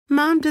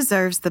Mom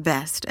deserves the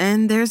best,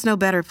 and there's no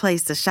better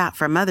place to shop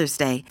for Mother's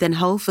Day than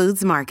Whole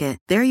Foods Market.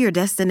 They're your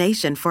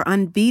destination for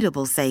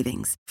unbeatable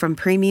savings, from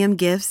premium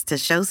gifts to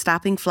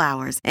show-stopping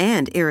flowers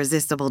and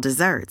irresistible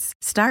desserts.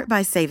 Start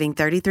by saving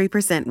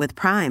 33% with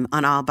Prime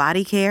on all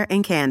body care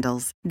and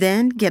candles.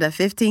 Then get a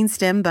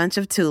 15-stem bunch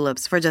of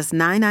tulips for just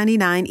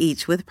 $9.99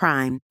 each with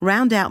Prime.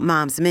 Round out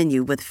Mom's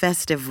menu with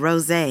festive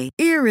rosé,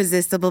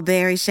 irresistible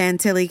berry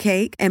chantilly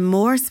cake, and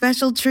more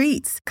special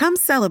treats. Come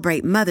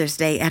celebrate Mother's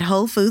Day at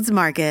Whole Foods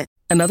Market.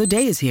 Another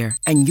day is here,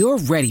 and you're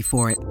ready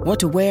for it. What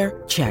to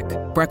wear? Check.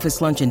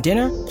 Breakfast, lunch, and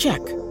dinner? Check.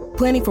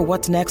 Planning for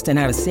what's next and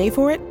how to save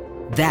for it?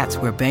 That's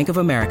where Bank of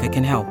America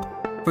can help.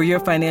 For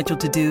your financial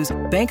to-dos,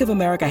 Bank of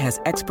America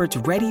has experts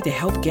ready to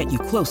help get you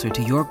closer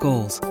to your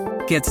goals.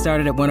 Get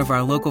started at one of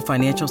our local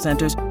financial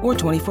centers or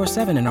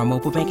 24/7 in our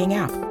mobile banking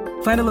app.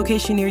 Find a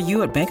location near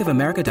you at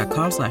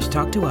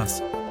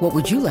bankofamerica.com/talktous. What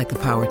would you like the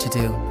power to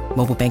do?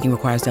 Mobile banking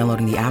requires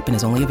downloading the app and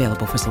is only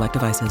available for select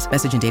devices.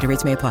 Message and data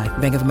rates may apply.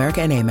 Bank of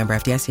America N.A., member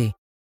FDIC.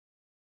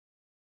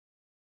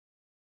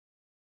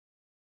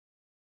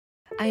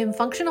 I am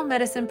functional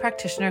medicine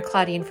practitioner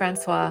Claudine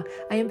Francois.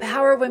 I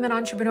empower women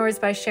entrepreneurs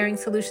by sharing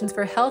solutions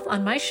for health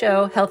on my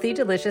show, Healthy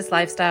Delicious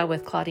Lifestyle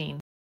with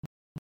Claudine.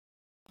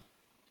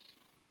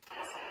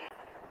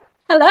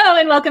 Hello,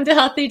 and welcome to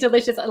Healthy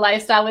Delicious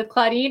Lifestyle with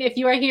Claudine. If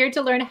you are here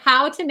to learn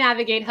how to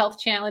navigate health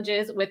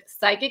challenges with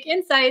psychic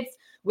insights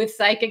with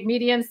psychic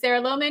medium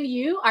Sarah Lohman,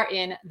 you are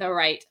in the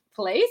right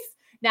place.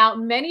 Now,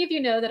 many of you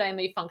know that I'm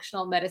a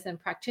functional medicine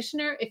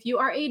practitioner. If you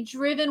are a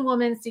driven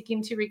woman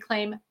seeking to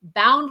reclaim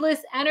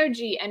boundless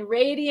energy and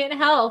radiant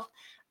health,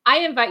 I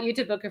invite you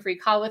to book a free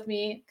call with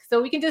me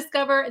so we can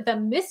discover the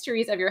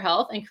mysteries of your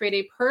health and create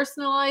a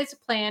personalized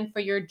plan for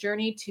your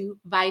journey to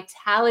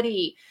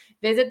vitality.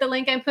 Visit the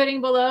link I'm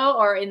putting below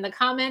or in the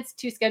comments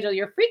to schedule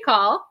your free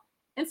call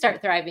and start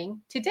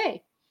thriving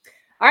today.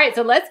 All right,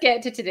 so let's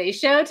get to today's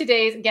show.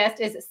 Today's guest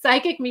is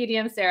psychic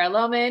medium Sarah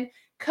Lohman.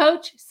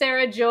 Coach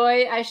Sarah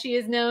Joy, as she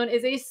is known,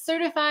 is a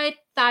certified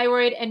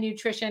thyroid and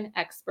nutrition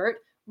expert,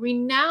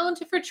 renowned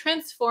for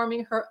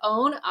transforming her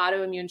own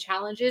autoimmune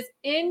challenges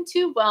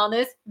into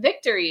wellness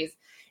victories.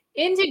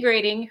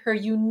 Integrating her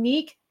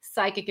unique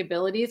psychic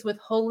abilities with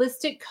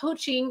holistic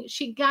coaching,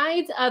 she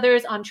guides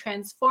others on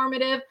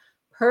transformative,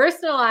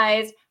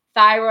 personalized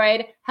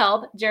thyroid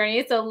health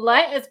journey. So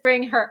let us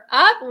bring her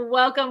up.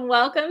 Welcome,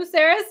 welcome,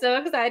 Sarah. So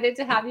excited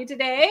to have you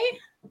today.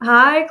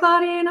 Hi,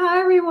 Claudine. Hi,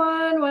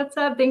 everyone. What's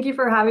up? Thank you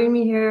for having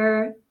me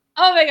here.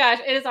 Oh my gosh,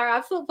 it is our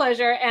absolute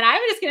pleasure. And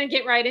I'm just going to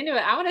get right into it.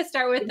 I want to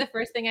start with the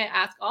first thing I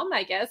ask all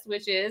my guests,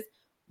 which is,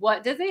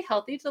 what does a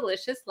healthy,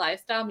 delicious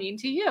lifestyle mean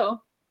to you?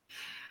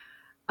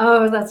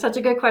 Oh, that's such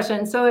a good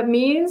question. So it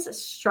means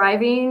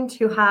striving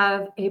to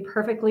have a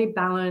perfectly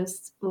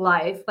balanced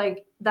life,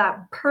 like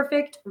that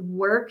perfect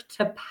work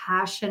to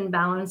passion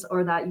balance,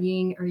 or that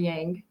yin or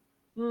yang.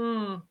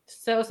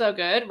 So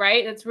good,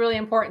 right? It's really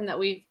important that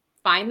we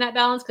find that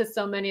balance because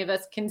so many of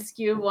us can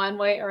skew one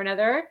way or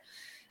another.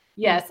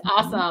 Yes.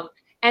 Awesome.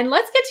 And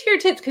let's get to your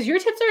tips, because your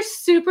tips are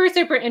super,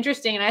 super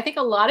interesting. And I think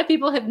a lot of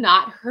people have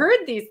not heard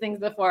these things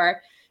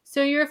before.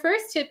 So your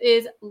first tip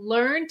is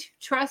learn to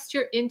trust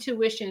your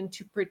intuition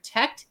to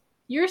protect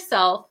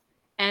yourself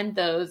and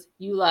those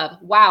you love.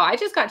 Wow. I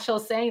just got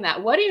chills saying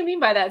that. What do you mean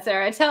by that,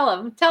 Sarah? Tell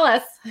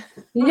us.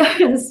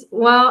 Yes.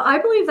 Well, I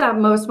believe that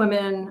most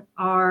women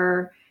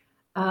are,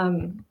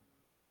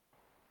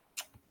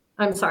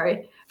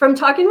 from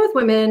talking with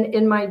women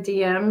in my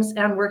DMs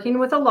and working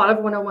with a lot of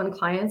one-on-one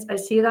clients, I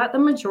see that the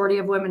majority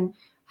of women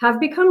have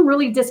become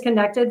really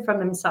disconnected from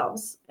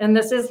themselves. And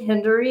this is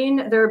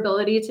hindering their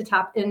ability to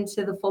tap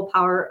into the full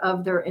power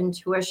of their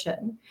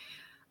intuition.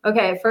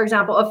 Okay, for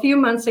example, a few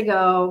months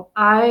ago,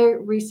 I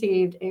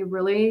received a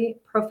really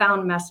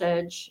profound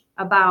message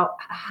about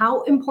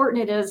how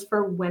important it is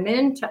for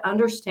women to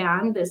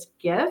understand this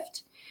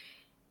gift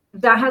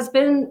that has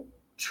been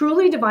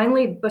truly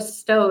divinely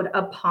bestowed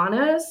upon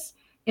us,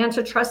 and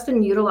to trust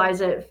and utilize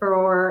it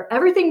for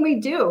everything we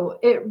do.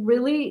 It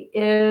really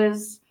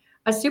is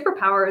a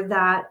superpower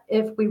that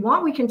if we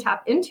want, we can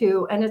tap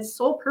into, and its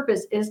sole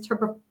purpose is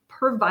to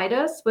provide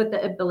us with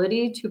the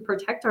ability to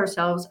protect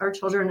ourselves, our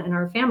children, and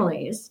our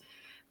families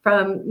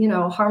from,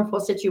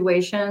 harmful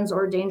situations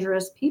or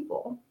dangerous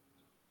people.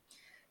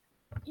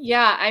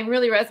 Yeah, I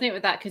really resonate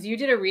with that, because you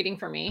did a reading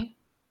for me,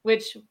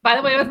 which, by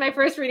the way, was my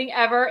first reading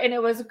ever. And it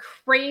was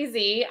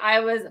crazy. I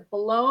was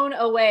blown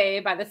away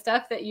by the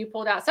stuff that you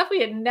pulled out, stuff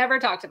we had never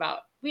talked about.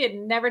 We had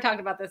never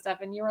talked about this stuff.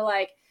 And you were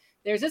like,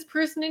 there's this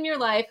person in your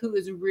life who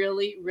is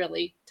really,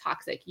 really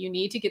toxic. You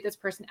need to get this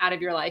person out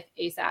of your life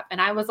ASAP. And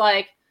I was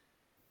like,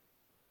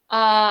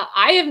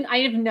 I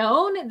have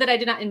known that I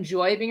did not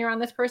enjoy being around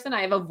this person.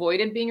 I have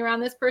avoided being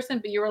around this person.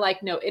 But you were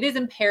like, no, it is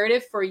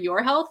imperative for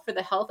your health, for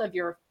the health of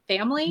your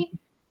family,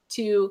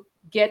 to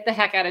get the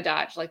heck out of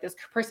Dodge. Like, this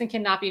person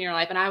cannot be in your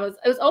life. And it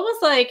was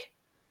almost like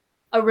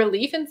a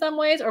relief in some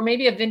ways, or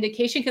maybe a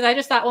vindication, because I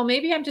just thought, well,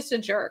 maybe I'm just a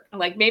jerk.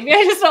 Like, maybe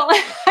I just felt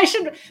like I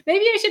should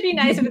be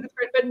nice with this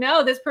person. But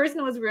no, this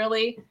person is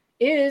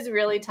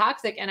really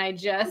toxic, and I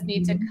just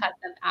need to cut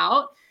them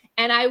out.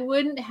 And I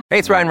wouldn't have... Hey,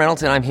 it's Ryan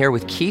Reynolds, and I'm here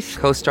with Keith,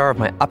 co-star of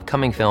my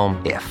upcoming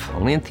film, If,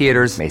 only in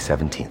theaters May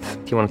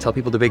 17th. Do you want to tell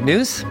people the big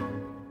news?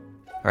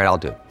 All right, I'll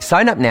do it.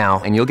 Sign up now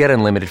and you'll get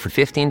unlimited for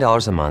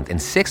 $15 a month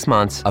and 6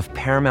 months of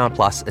Paramount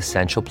Plus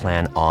Essential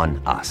Plan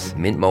on us.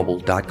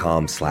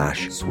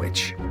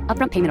 MintMobile.com/switch.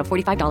 Upfront payment of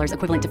 $45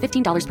 equivalent to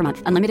 $15 per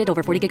month. Unlimited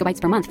over 40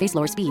 gigabytes per month. Face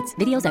lower speeds.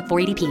 Videos at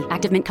 480p.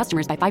 Active Mint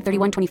customers by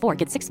 531.24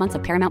 get 6 months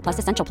of Paramount Plus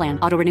Essential Plan.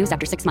 Auto renews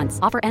after 6 months.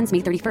 Offer ends May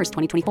 31st,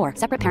 2024.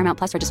 Separate Paramount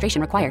Plus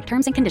registration required.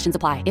 Terms and conditions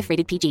apply if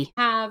rated PG.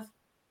 Have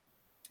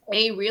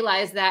A,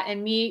 realized that,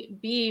 and me,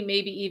 B,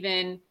 maybe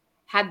even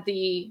had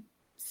the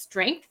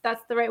strength,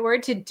 that's the right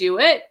word, to do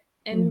it.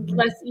 And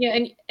less, you know,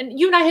 and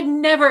you and I had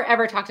never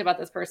ever talked about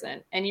this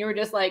person, and you were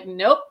just like,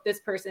 nope, this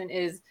person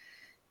is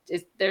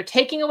they're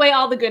taking away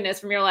all the goodness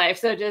from your life,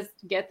 so just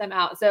get them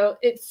out. So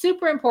it's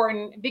super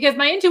important, because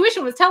my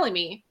intuition was telling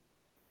me,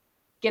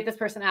 get this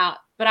person out,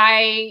 but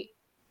I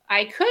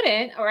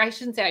couldn't, or I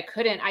shouldn't say I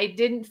couldn't, I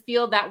didn't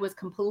feel that was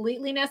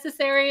completely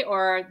necessary,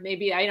 or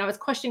maybe I was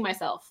questioning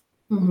myself.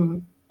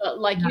 But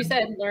like you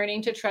said,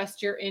 learning to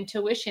trust your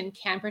intuition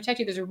can protect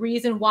you. There's a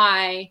reason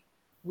why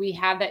we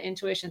have that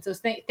intuition. So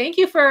thank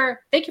you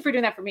for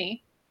doing that for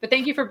me, but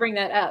thank you for bringing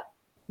that up.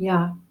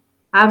 Yeah,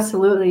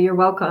 absolutely. You're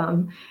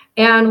welcome.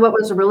 And what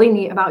was really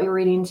neat about your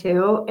reading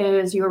too,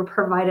 is you were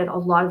provided a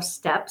lot of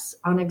steps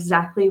on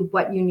exactly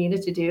what you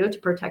needed to do to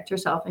protect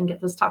yourself and get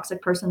this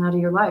toxic person out of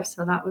your life.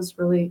 So that was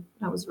really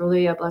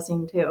a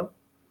blessing too.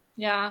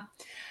 Yeah.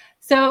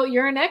 So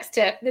your next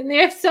tip, and they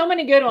have so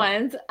many good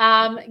ones,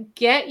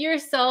 get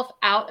yourself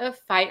out of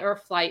fight or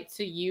flight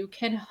so you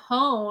can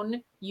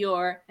hone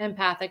your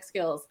empathic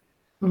skills.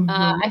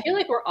 I feel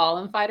like we're all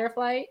in fight or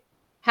flight.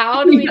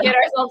 How do we get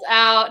ourselves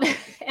out,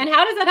 and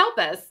how does that help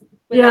us?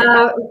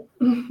 Yeah,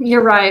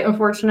 you're right.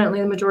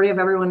 Unfortunately, the majority of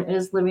everyone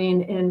is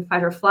living in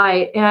fight or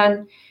flight.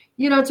 And,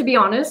 to be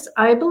honest,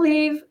 I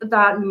believe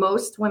that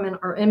most women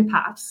are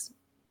empaths.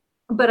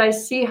 But I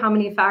see how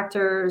many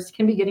factors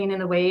can be getting in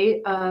the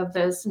way of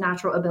this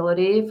natural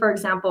ability. For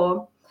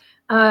example,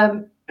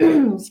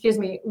 excuse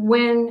me,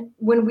 when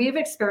we've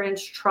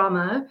experienced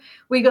trauma,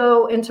 we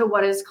go into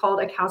what is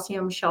called a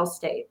calcium shell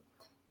state.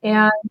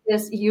 And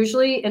this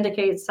usually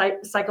indicates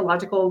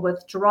psychological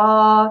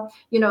withdrawal,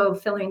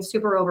 feeling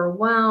super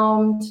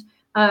overwhelmed,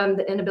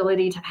 the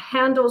inability to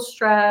handle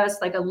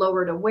stress, like a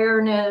lowered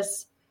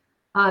awareness,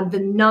 the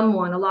numb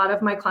one. A lot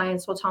of my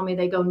clients will tell me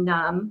they go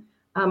numb.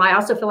 I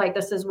also feel like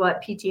this is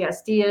what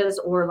PTSD is,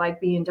 or like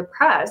being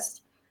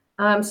depressed.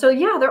 So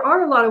yeah, there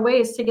are a lot of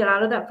ways to get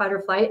out of that fight or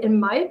flight. In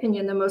my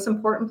opinion, the most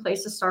important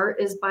place to start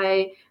is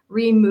by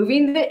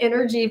removing the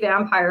energy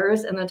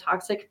vampires and the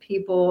toxic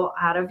people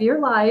out of your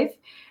life,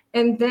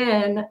 and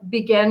then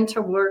begin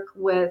to work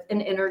with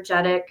an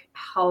energetic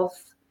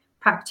health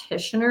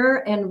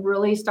practitioner and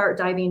really start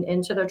diving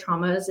into the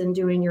traumas and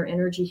doing your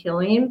energy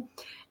healing,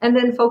 and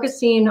then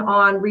focusing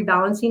on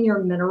rebalancing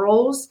your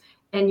minerals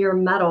and your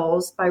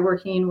metals by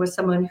working with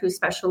someone who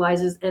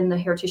specializes in the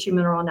hair tissue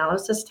mineral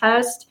analysis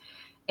test.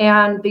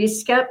 And these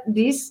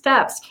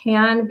steps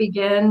can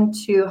begin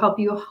to help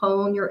you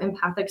hone your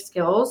empathic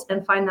skills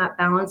and find that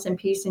balance and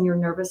peace in your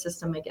nervous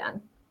system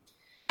again.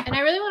 And I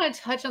really want to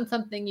touch on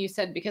something you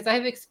said, because I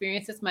have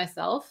experienced this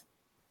myself.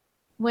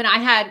 When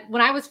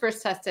I was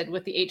first tested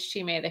with the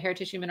HTMA, the hair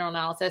tissue mineral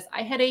analysis,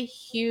 I had a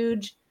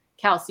huge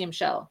calcium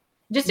shell.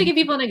 Just to give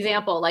people an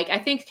example, like I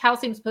think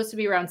calcium is supposed to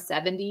be around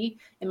 70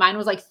 and mine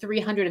was like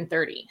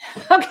 330.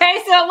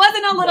 Okay. So it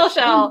wasn't a little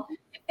shell.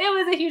 It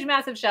was a huge,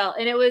 massive shell.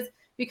 And it was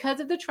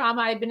because of the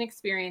trauma I'd been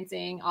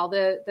experiencing, all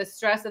the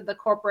stress of the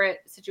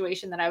corporate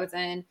situation that I was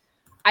in.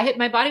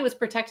 My body was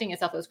protecting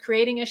itself. It was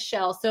creating a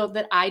shell so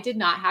that I did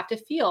not have to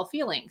feel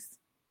feelings,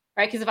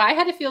 right? Because if I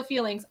had to feel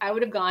feelings, I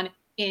would have gone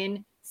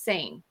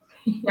insane.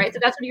 Right. So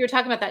that's what you were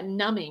talking about, that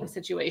numbing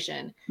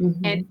situation.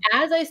 And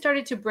as I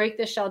started to break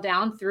this shell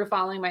down through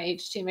following my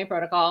HTMA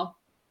protocol,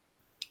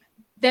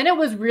 then it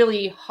was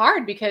really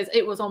hard, because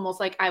it was almost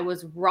like I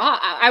was raw.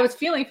 I was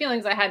feeling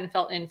feelings I hadn't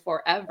felt in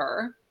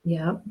forever.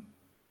 Yeah.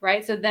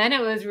 Right. So then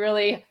it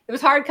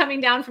was hard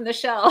coming down from the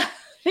shell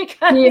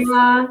because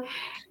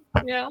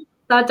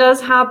that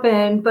does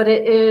happen, but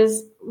it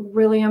is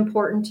really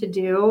important to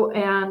do.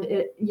 And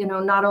it,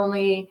 not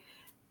only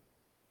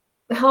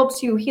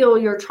helps you heal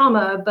your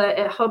trauma, but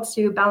it helps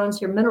you balance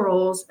your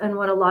minerals. And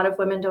what a lot of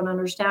women don't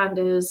understand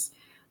is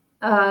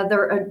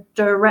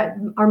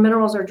our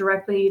minerals are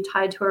directly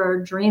tied to our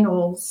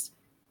adrenals,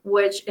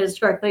 which is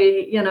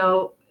directly,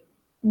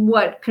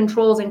 what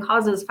controls and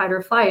causes fight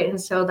or flight.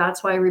 And so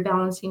that's why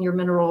rebalancing your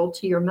mineral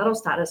to your metal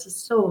status is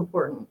so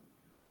important.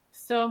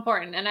 So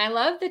important. And I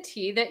love the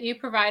tea that you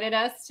provided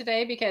us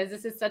today, because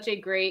this is such a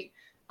great,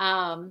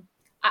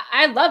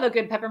 I love a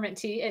good peppermint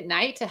tea at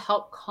night to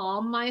help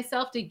calm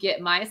myself, to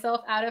get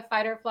myself out of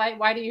fight or flight.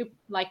 Why do you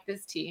like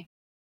this tea?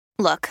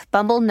 Look,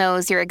 Bumble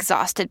knows you're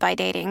exhausted by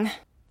dating.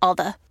 All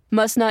the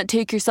must not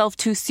take yourself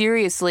too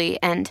seriously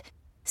and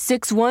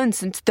 6'1"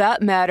 since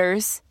that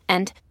matters.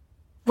 And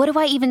what do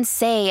I even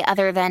say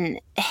other than,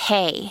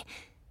 hey?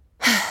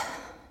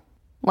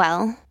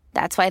 Well,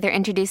 that's why they're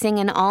introducing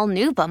an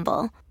all-new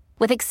Bumble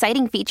With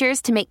exciting features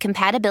to make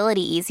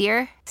compatibility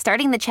easier,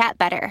 starting the chat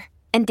better,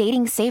 and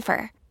dating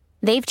safer.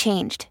 They've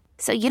changed,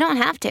 so you don't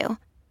have to.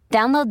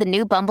 Download the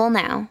new Bumble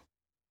now.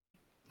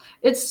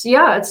 It's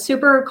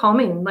super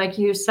calming, like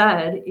you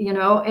said,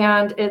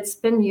 and it's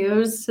been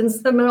used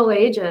since the Middle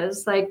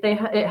Ages. Like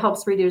it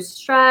helps reduce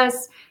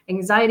stress,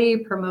 anxiety,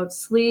 promote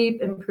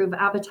sleep, improve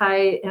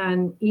appetite,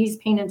 and ease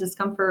pain and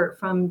discomfort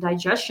from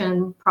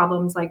digestion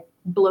problems like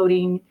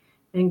bloating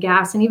and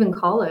gas and even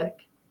colic.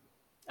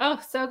 Oh,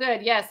 so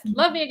good. Yes.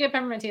 Love me a good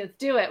peppermint tea. Let's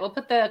do it. We'll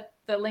put the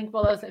link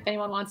below if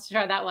anyone wants to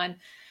try that one.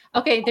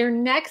 Okay. Their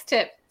next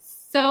tip.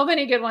 So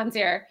many good ones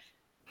here.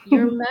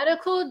 Your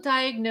medical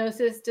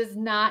diagnosis does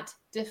not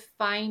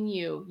define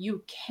you.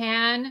 You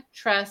can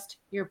trust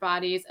your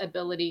body's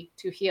ability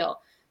to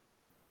heal.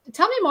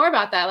 Tell me more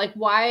about that. Like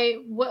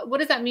what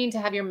does that mean to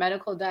have your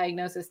medical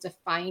diagnosis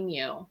define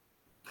you?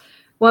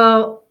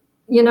 Well,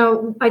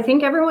 I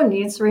think everyone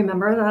needs to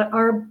remember that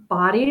our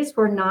bodies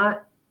were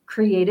not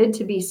created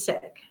to be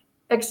sick,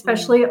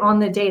 especially on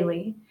the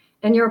daily.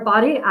 And your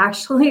body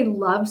actually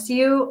loves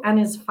you and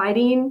is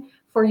fighting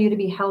for you to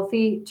be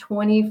healthy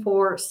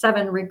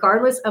 24/7,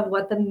 regardless of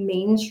what the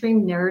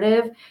mainstream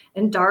narrative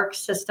and dark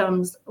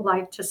systems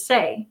like to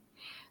say.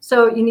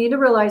 So you need to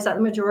realize that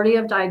the majority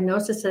of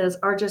diagnoses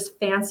are just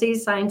fancy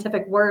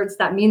scientific words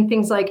that mean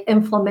things like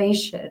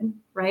inflammation,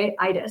 right?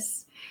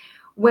 Itis.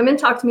 Women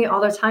talk to me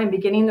all the time,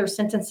 beginning their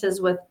sentences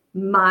with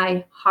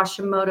my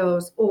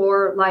Hashimoto's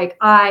or like,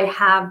 I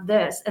have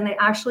this, and they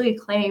actually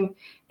claim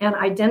and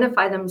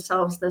identify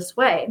themselves this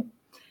way.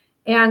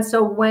 And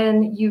so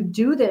when you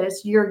do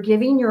this, you're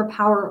giving your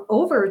power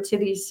over to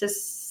these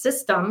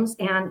systems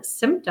and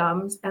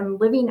symptoms and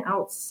living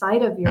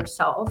outside of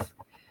yourself.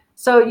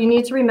 So you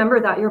need to remember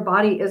that your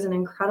body is an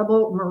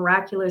incredible,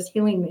 miraculous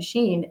healing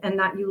machine, and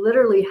that you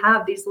literally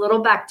have these little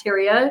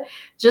bacteria,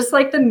 just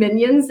like the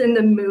minions in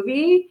the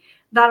movie,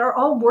 that are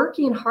all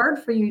working hard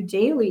for you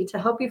daily to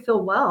help you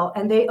feel well,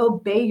 and they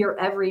obey your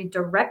every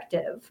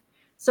directive.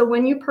 So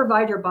when you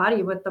provide your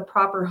body with the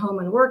proper home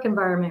and work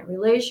environment,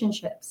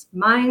 relationships,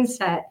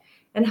 mindset,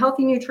 and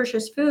healthy,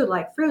 nutritious food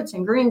like fruits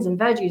and greens and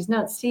veggies,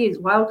 nuts, seeds,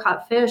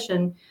 wild-caught fish,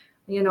 and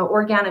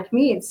organic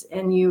meats,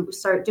 and you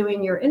start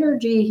doing your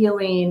energy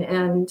healing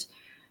and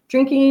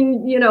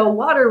drinking,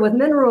 water with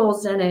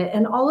minerals in it,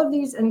 and all of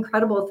these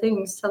incredible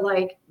things to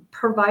like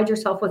provide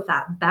yourself with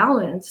that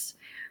balance.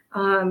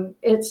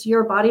 It's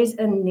your body's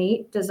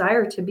innate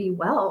desire to be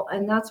well,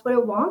 and that's what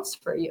it wants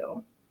for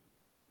you.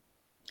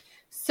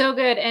 So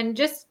good. And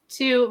just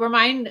to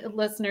remind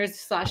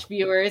listeners /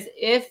 viewers,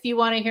 if you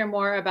want to hear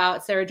more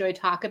about Sarah Joy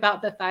talk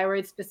about the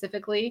thyroid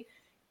specifically,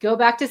 go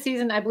back to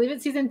I believe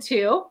it's season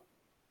 2,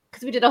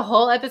 because we did a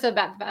whole episode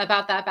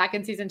about that back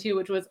in season 2,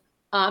 which was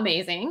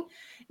amazing.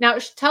 Now,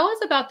 tell us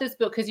about this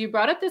book, because you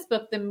brought up this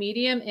book, The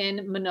Medium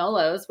in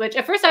Manolos, which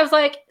at first I was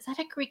like, is that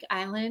a Greek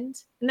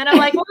island? And then I'm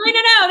like, well,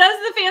 no, those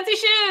are the fancy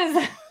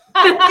shoes.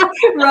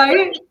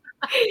 Right?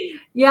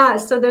 Yeah.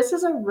 So this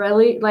is a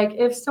really, like,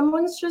 if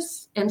someone's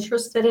just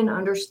interested in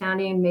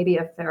understanding maybe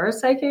if they're a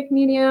psychic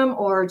medium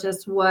or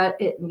just what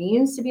it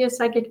means to be a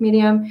psychic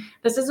medium,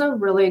 this is a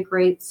really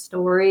great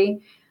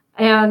story.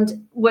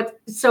 And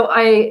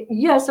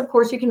yes, of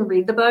course you can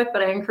read the book,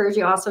 but I encourage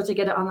you also to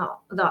get it on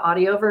the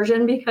audio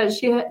version, because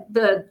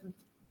the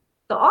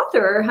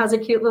author has a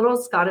cute little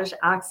Scottish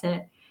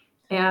accent.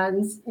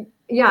 And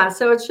yeah,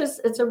 so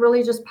it's a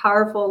really just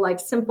powerful, like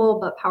simple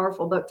but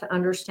powerful book to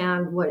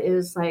understand what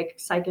is like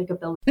psychic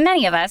ability.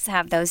 Many of us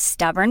have those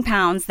stubborn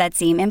pounds that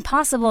seem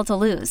impossible to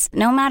lose,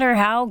 no matter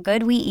how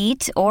good we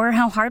eat or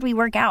how hard we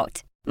work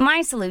out.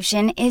 My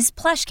solution is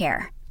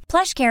PlushCare.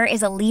 PlushCare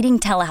is a leading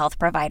telehealth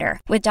provider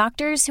with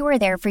doctors who are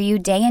there for you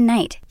day and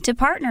night to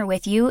partner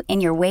with you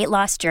in your weight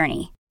loss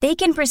journey. They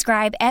can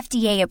prescribe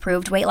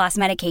FDA-approved weight loss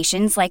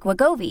medications like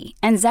Wegovy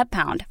and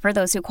Zepbound for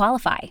those who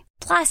qualify.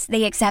 Plus,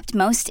 they accept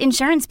most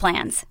insurance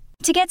plans.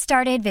 To get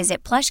started,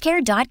 visit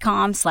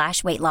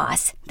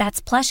plushcare.com/weightloss.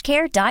 That's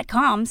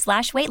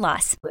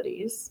plushcare.com/weightloss.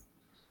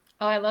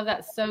 Oh, I love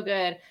that. So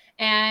good.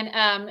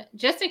 And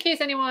just in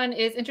case anyone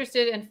is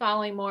interested in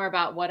following more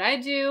about what I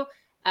do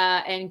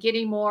and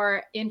getting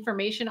more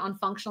information on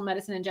functional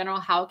medicine in general,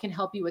 how it can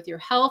help you with your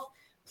health,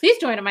 please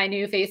join my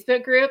new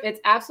Facebook group. It's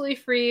absolutely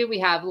free. We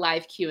have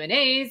live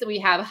Q&As. We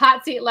have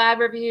hot seat lab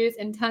reviews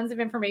and tons of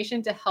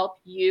information to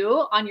help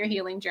you on your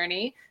healing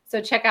journey.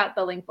 So check out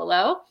the link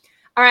below.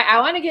 All right.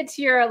 I want to get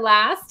to your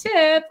last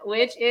tip,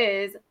 which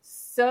is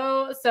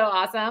so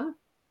awesome.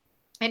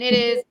 And it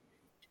is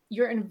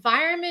your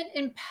environment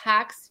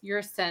impacts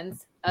your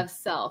sense of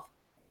self.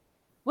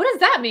 What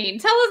does that mean?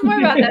 Tell us more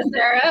about that,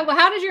 Sarah. Well,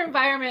 how does your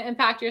environment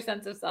impact your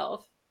sense of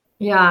self?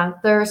 Yeah,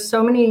 there are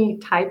so many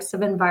types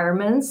of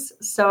environments.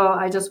 So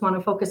I just want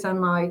to focus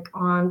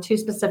on two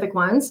specific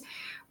ones.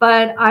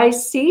 But I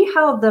see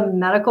how the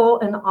medical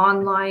and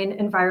online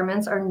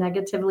environments are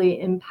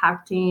negatively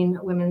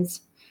impacting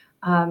women's,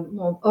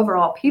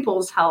 overall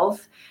people's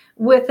health.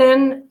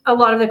 Within a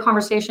lot of the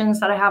conversations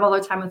that I have all the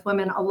time with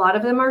women, a lot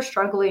of them are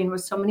struggling with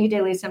so many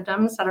daily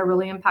symptoms that are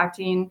really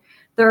impacting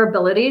their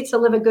ability to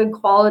live a good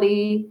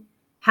quality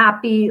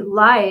happy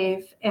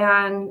life.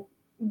 And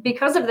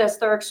because of this,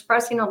 they're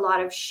expressing a lot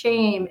of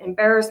shame,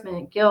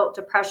 embarrassment, guilt,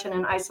 depression,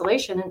 and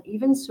isolation, and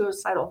even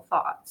suicidal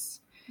thoughts.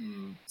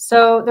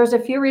 So there's a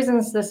few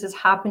reasons this is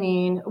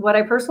happening. What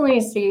I personally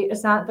see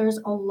is that there's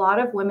a lot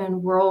of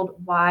women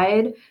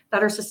worldwide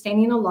that are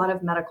sustaining a lot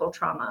of medical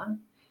trauma.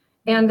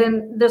 And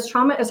then this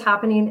trauma is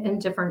happening in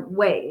different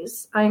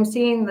ways. I'm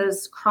seeing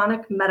this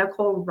chronic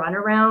medical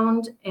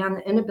runaround and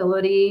the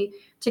inability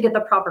to get the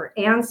proper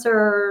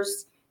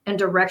answers and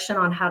direction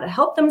on how to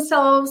help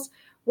themselves,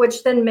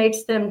 which then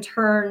makes them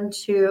turn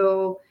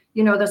to,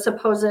 the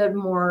supposed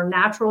more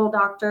natural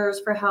doctors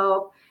for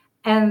help.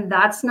 And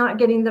that's not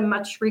getting them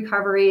much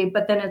recovery,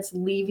 but then it's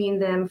leaving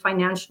them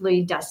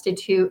financially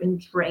destitute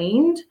and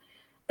drained.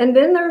 And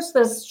then there's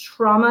this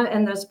trauma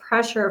and this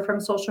pressure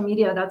from social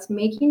media that's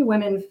making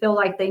women feel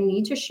like they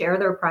need to share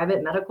their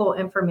private medical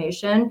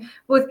information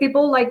with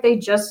people like they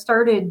just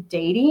started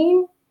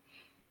dating.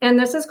 And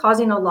this is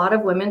causing a lot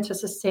of women to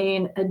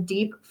sustain a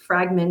deep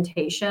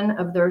fragmentation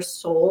of their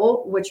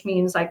soul, which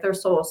means like their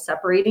soul is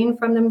separating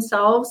from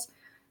themselves.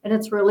 And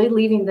it's really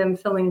leaving them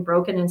feeling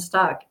broken and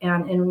stuck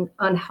and in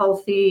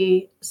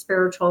unhealthy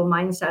spiritual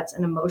mindsets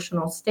and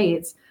emotional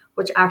states,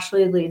 which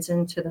actually leads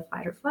into the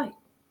fight or flight.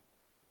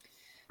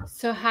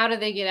 So how do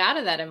they get out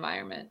of that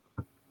environment?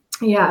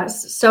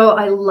 Yes. So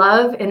I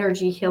love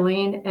energy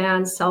healing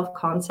and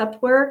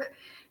self-concept work.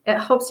 It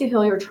helps you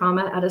heal your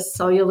trauma at a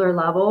cellular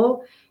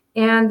level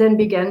and then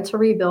begin to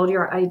rebuild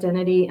your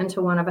identity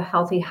into one of a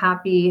healthy,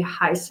 happy,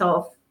 high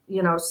self,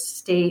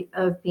 state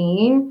of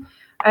being.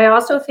 I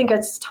also think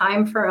it's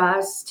time for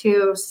us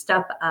to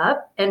step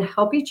up and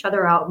help each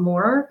other out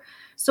more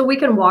so we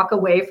can walk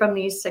away from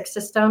these sick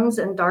systems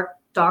and dark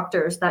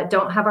doctors that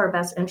don't have our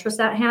best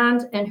interests at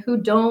hand and who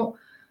don't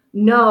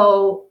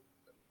know,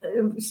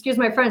 excuse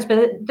my French,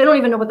 but they don't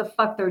even know what the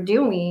fuck they're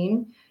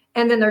doing.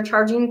 And then they're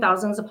charging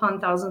thousands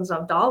upon thousands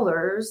of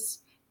dollars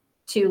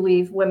to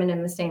leave women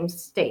in the same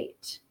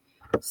state.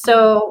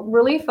 So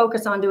really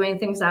focus on doing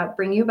things that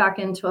bring you back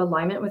into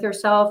alignment with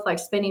yourself, like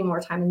spending more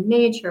time in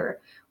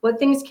nature. What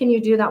things can you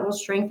do that will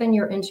strengthen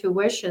your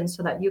intuition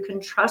so that you can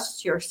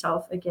trust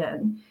yourself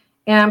again?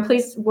 And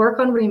please work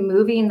on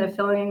removing the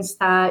feelings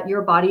that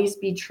your body's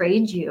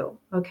betrayed you,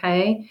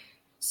 okay?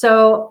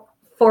 So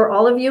for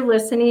all of you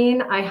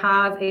listening, I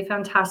have a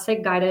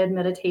fantastic guided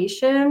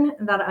meditation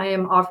that I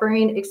am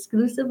offering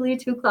exclusively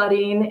to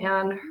Claudine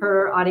and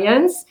her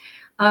audience.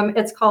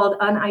 It's called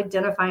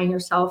Unidentifying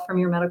Yourself from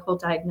Your Medical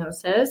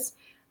Diagnosis.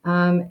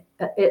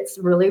 It's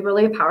really,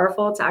 really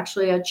powerful. It's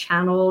actually a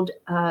channeled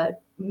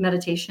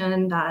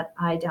meditation that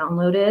I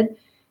downloaded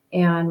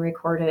and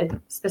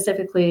recorded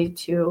specifically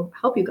to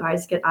help you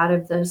guys get out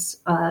of this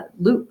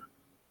loop.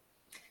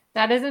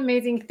 That is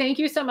amazing. Thank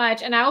you so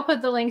much. And I will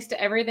put the links to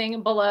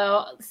everything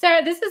below.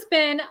 Sarah, this has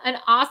been an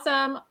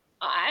awesome,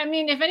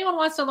 if anyone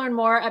wants to learn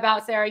more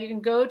about Sarah, you can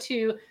go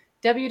to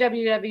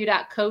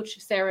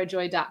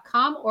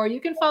www.coachsarahjoy.com, or you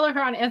can follow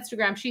her on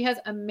Instagram. She has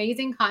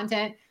amazing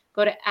content.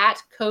 Go to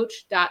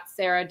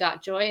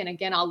 @coach.sarah.joy. And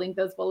again, I'll link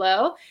those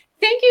below.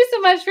 Thank you so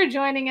much for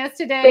joining us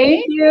today.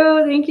 Thank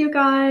you. Thank you,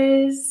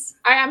 guys.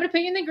 All right, I'm going to put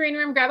you in the green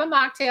room, grab a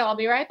mocktail. I'll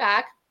be right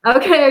back.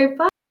 Okay,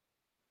 bye.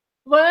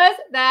 Was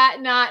that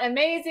not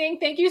amazing?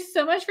 Thank you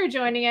so much for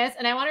joining us.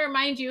 And I want to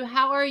remind you,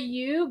 how are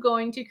you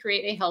going to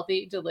create a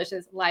healthy,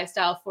 delicious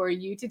lifestyle for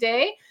you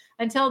today?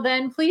 Until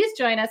then, please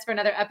join us for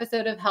another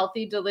episode of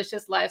Healthy,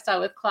 Delicious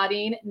Lifestyle with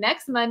Claudine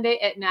next Monday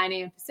at 9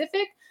 a.m.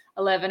 Pacific,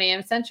 11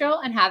 a.m. Central,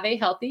 and have a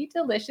healthy,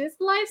 delicious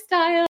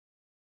lifestyle.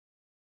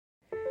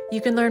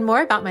 You can learn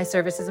more about my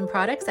services and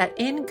products at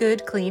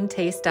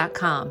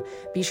ingoodcleantaste.com.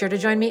 Be sure to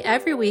join me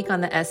every week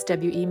on the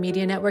SWE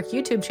Media Network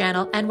YouTube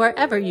channel and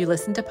wherever you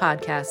listen to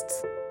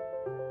podcasts.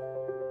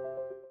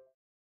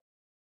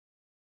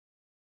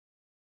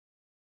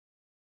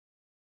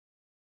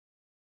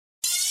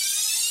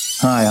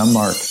 Hi, I'm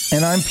Mark.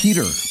 And I'm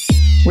Peter.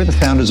 We're the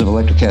founders of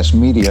Electrocast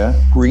Media,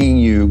 bringing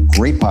you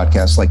great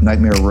podcasts like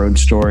Nightmare Road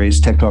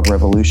Stories, Tech Talk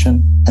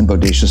Revolution, and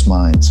Bodacious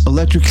Minds.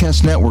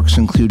 Electrocast networks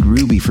include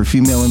Ruby for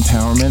female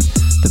empowerment,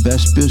 the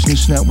Best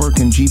Business Network,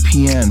 and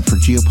GPN for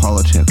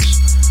geopolitics.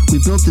 We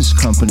built this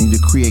company to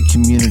create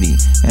community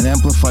and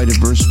amplify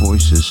diverse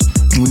voices,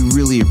 and we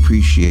really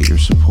appreciate your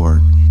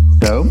support.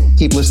 So,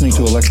 keep listening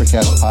to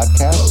Electrocast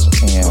podcasts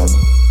and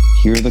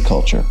hear the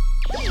culture.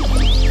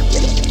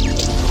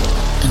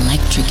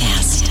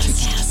 Electrocast.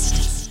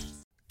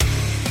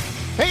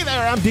 Hey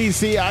there, I'm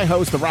DC. I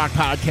host the Rock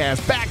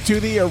Podcast, Back to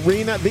the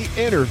Arena, The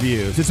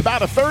Interviews. It's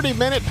about a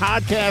 30-minute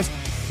podcast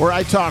where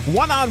I talk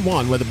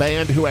one-on-one with a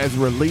band who has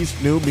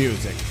released new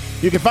music.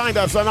 You can find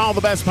us on all the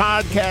best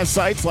podcast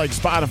sites like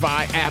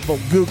Spotify, Apple,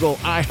 Google,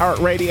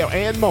 iHeartRadio,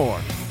 and more.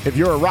 If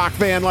you're a rock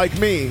fan like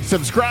me,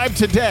 subscribe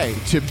today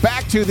to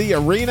Back to the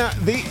Arena,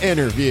 The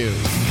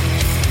Interviews.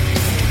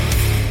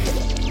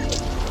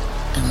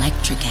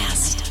 Electrocast.